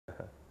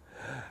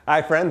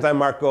Hi friends, I'm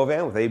Mark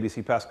Govan with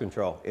ABC Pest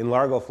Control in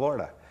Largo,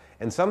 Florida.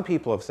 And some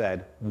people have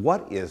said,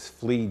 what is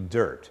flea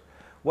dirt?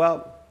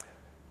 Well,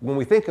 when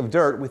we think of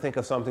dirt, we think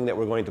of something that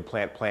we're going to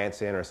plant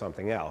plants in or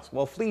something else.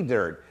 Well, flea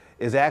dirt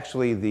is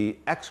actually the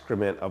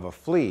excrement of a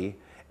flea,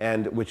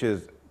 and which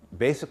is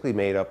basically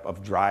made up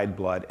of dried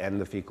blood and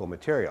the fecal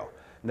material.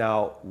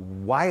 Now,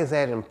 why is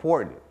that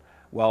important?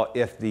 Well,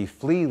 if the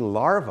flea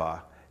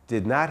larva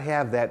did not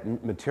have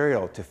that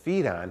material to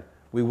feed on,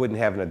 we wouldn't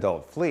have an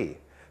adult flea.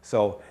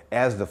 So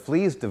as the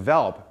fleas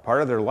develop,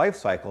 part of their life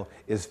cycle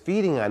is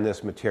feeding on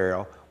this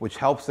material, which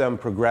helps them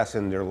progress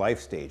in their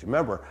life stage.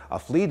 Remember, a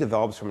flea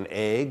develops from an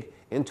egg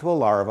into a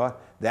larva,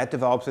 that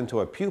develops into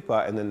a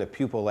pupa, and then the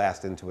pupa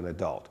lasts into an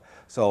adult.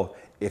 So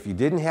if you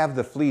didn't have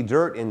the flea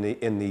dirt in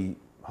the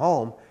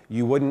home,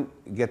 you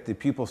wouldn't get the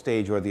pupal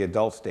stage or the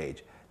adult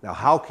stage. Now,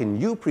 how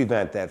can you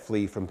prevent that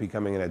flea from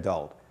becoming an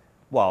adult?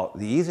 Well,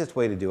 the easiest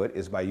way to do it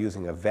is by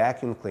using a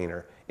vacuum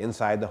cleaner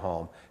inside the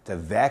home to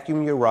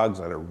vacuum your rugs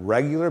on a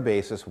regular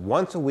basis,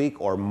 once a week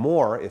or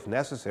more if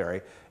necessary.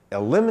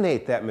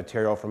 Eliminate that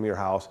material from your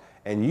house,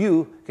 and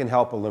you can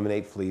help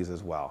eliminate fleas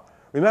as well.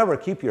 Remember,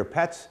 keep your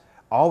pets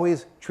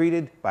always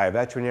treated by a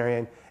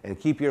veterinarian and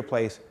keep your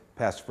place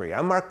pest-free.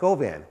 I'm Mark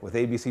Govan with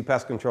ABC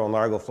Pest Control in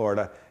Largo,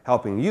 Florida,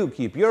 helping you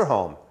keep your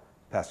home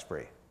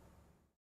pest-free.